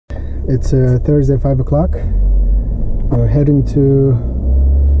It's Thursday, 5 o'clock. We're heading to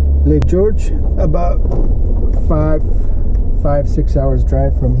Lake George, about 6 hours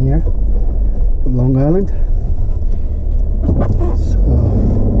drive from here, from Long Island.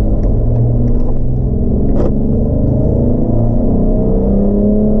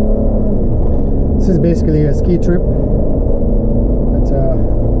 This is basically a ski trip. It's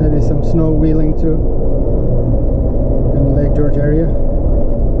maybe some snow wheeling too in the Lake George area.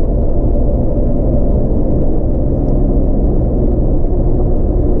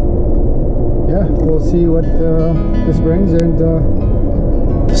 Yeah, we'll see what this brings, and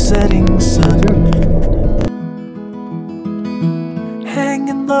the setting sun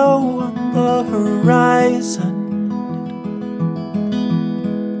hanging low on the horizon.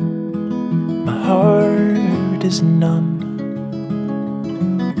 My heart is numb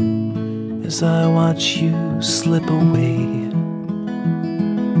as I watch you slip away.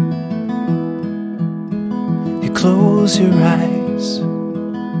 You close your eyes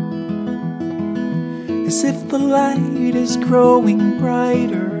as if the light is growing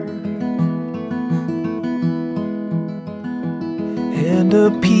brighter, and a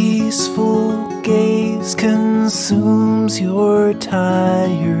peaceful gaze consumes your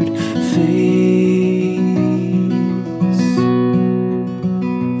tired face.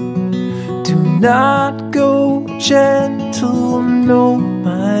 Do not go gentle, no,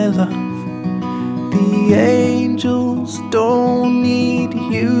 my love. The angels don't need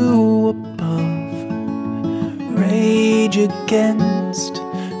you above. Rage against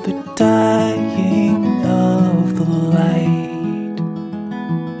the dying of the light.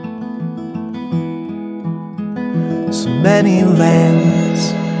 So many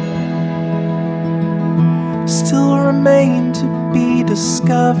lands still remain to be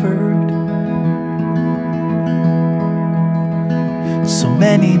discovered. So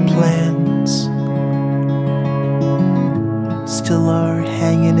many plans still are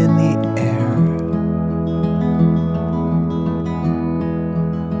hanging in the air.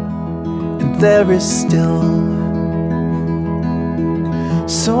 And there is still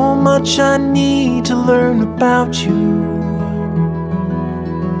so much I need to learn about you.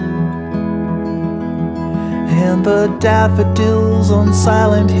 And the daffodils on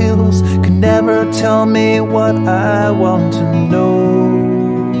silent hills can never tell me what I want to know.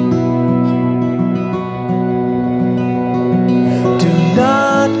 Do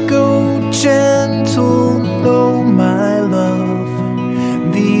not go gentle, no, my love.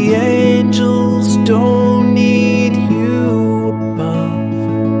 The angels don't need you above.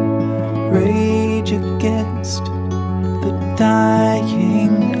 Rage against the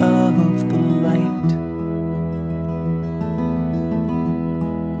dying of the light.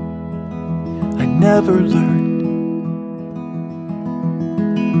 I never learned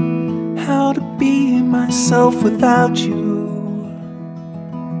how to be myself without you.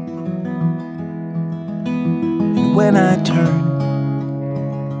 And when I turn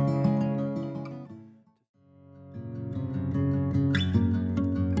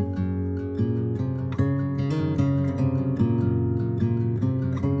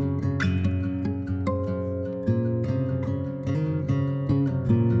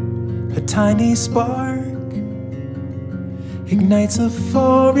a tiny spark ignites a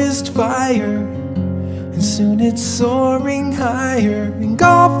forest fire, and soon it's soaring higher,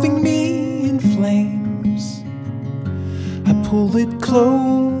 engulfing me in flames. I pull it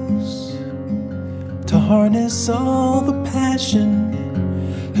close to harness all the passion,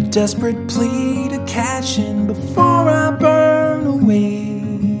 a desperate plea to cash in before I burn away.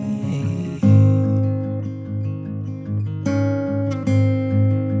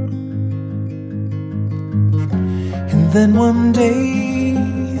 Then one day,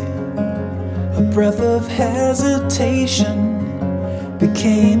 a breath of hesitation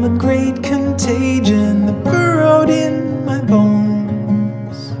became a great contagion that burrowed in my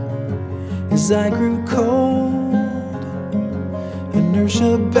bones. As I grew cold,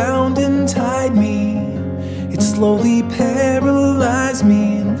 inertia bound and tied me. It slowly paralyzed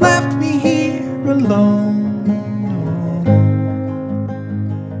me and left me here alone.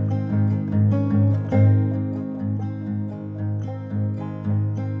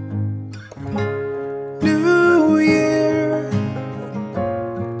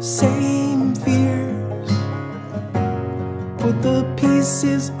 Same fears, put the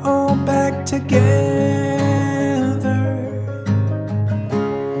pieces all back together.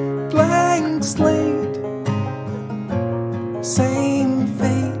 Blank slate, same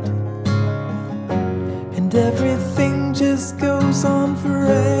fate, and everything just goes on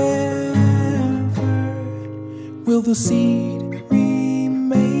forever. Will the seed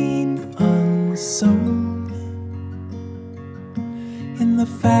remain zone in the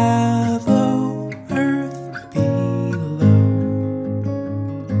fallow earth below.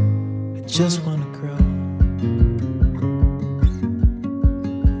 I just wanna grow.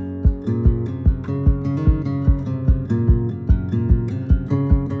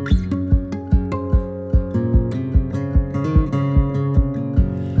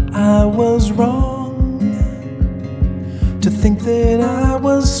 I was wrong to think that I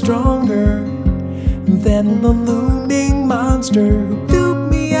was stronger than the looming monster who built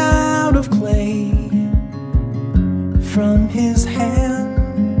me out of clay. From his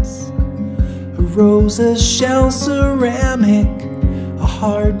hands arose a shell ceramic, a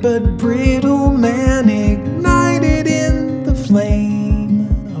hard but brittle man ignited in the flame.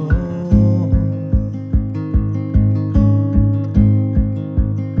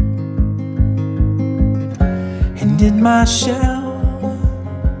 In my shell,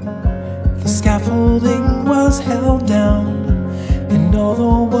 the scaffolding was held down, and all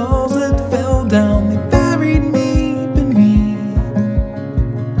the walls that fell down, they buried me beneath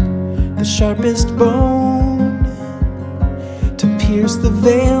the sharpest bone to pierce the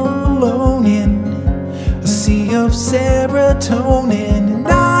veil alone in a sea of serotonin, and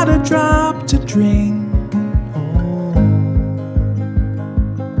not a drop to drink.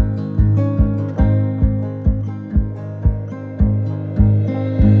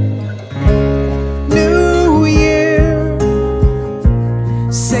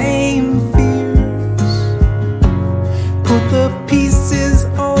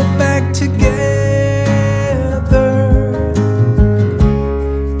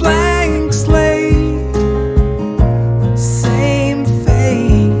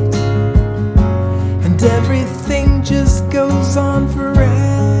 Everything just goes on forever.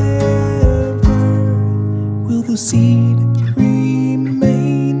 Will the seed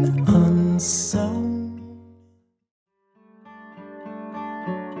remain unsown?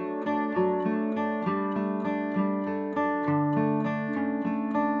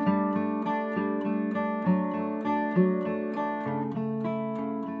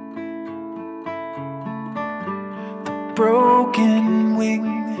 The broken wing,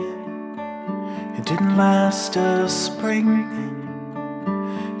 it didn't last a spring.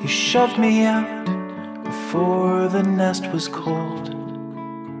 You shoved me out before the nest was cold.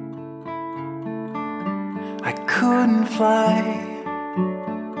 I couldn't fly,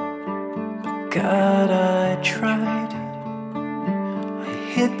 but God, I tried. I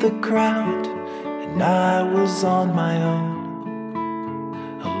hit the ground and I was on my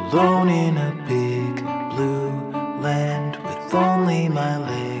own, alone in a big blue land with only my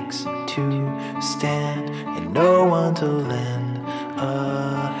legs to stand and no one to lend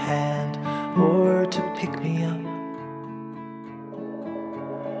a hand or to pick me up.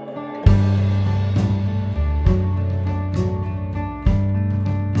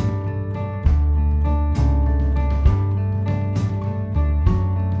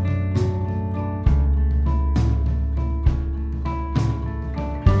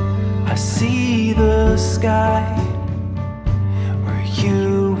 I see the sky where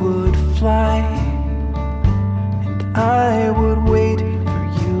you would fly, and I would wait for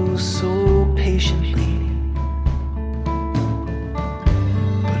you so patiently.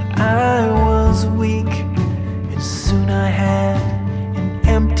 But I was weak